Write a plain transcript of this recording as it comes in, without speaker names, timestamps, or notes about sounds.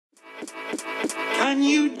Can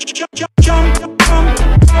you jump?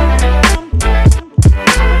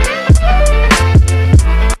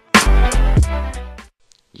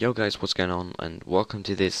 Yo guys, what's going on, and welcome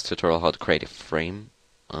to this tutorial how to create a frame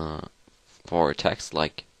for text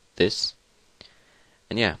like this.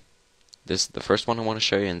 And yeah, this is the first one I want to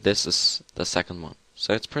show you, and this is the second one.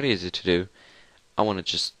 So it's pretty easy to do. I want to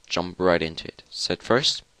just jump right into it. So at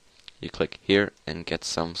first, you click here and get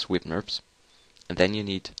some sweep NURBS, and then you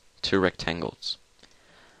need two rectangles.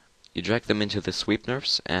 You drag them into the sweep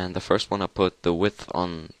NURBS, and the first one I put the width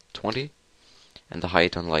on 20 and the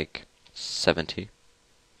height on like 70.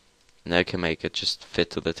 Now you can make it just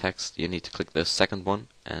fit to the text. You need to click the second one,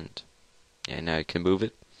 and yeah, now you can move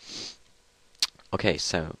it. Okay,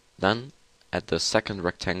 so then at the second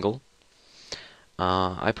rectangle,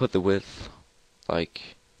 I put the width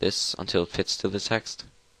like this until it fits to the text.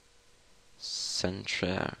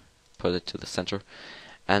 Put it to the center,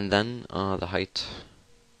 and then the height,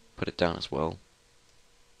 put it down as well,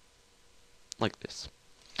 like this.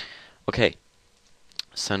 Okay,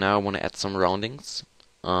 so now I want to add some roundings.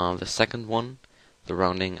 The second one, the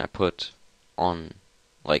rounding I put on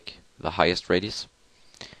like the highest radius,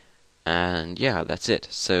 and yeah, that's it.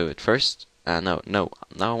 So at first, now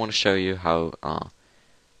I want to show you how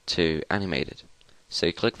to animate it. So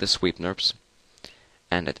you click the sweep NURBS,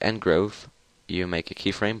 and at end growth you make a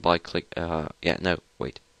keyframe by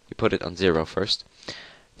you put it on 0 first,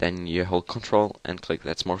 then you hold Control and click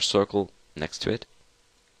that small circle next to it.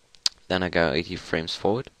 Then I go 80 frames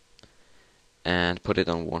forward and put it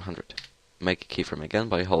on 100. Make a keyframe again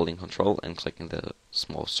by holding Control and clicking the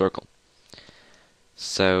small circle.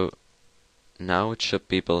 So now it should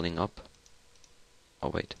be building up. Oh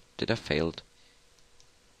wait, did I failed?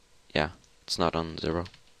 Yeah, it's not on 0.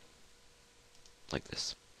 Like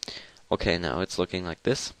this. Okay, now it's looking like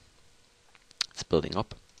this. It's building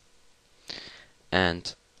up.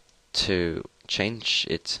 And to change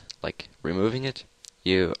it, like removing it,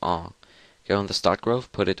 you go on the start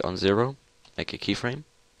growth, put it on 0, make a keyframe.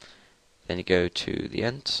 Then you go to the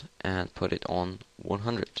end and put it on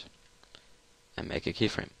 100 and make a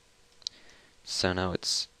keyframe. So now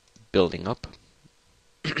it's building up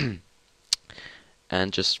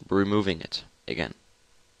and just removing it again.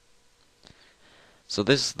 So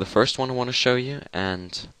this is the first one I want to show you,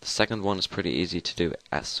 and the second one is pretty easy to do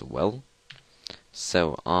as well.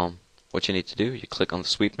 So what you need to do, you click on the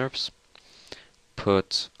sweep NURBS,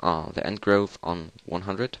 put the end growth on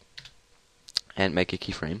 100 and make a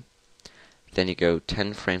keyframe. Then you go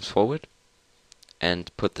 10 frames forward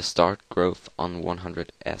and put the start growth on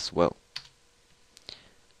 100 as well.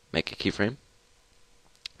 Make a keyframe.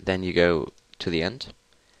 Then you go to the end.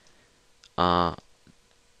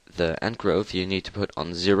 The end growth you need to put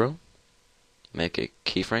on 0, make a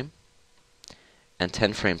keyframe, and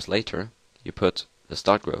 10 frames later you put the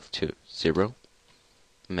start growth to 0,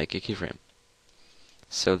 make a keyframe.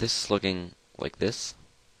 So this is looking like this.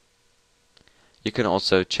 You can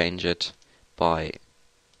also change it by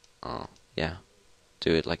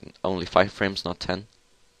do it like only 5 frames, not 10,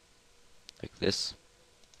 like this,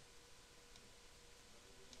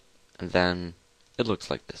 and then it looks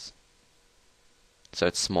like this. So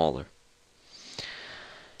it's smaller.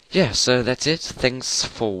 Yeah, so that's it. Thanks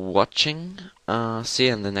for watching. See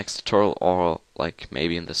you in the next tutorial, or like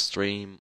maybe in the stream.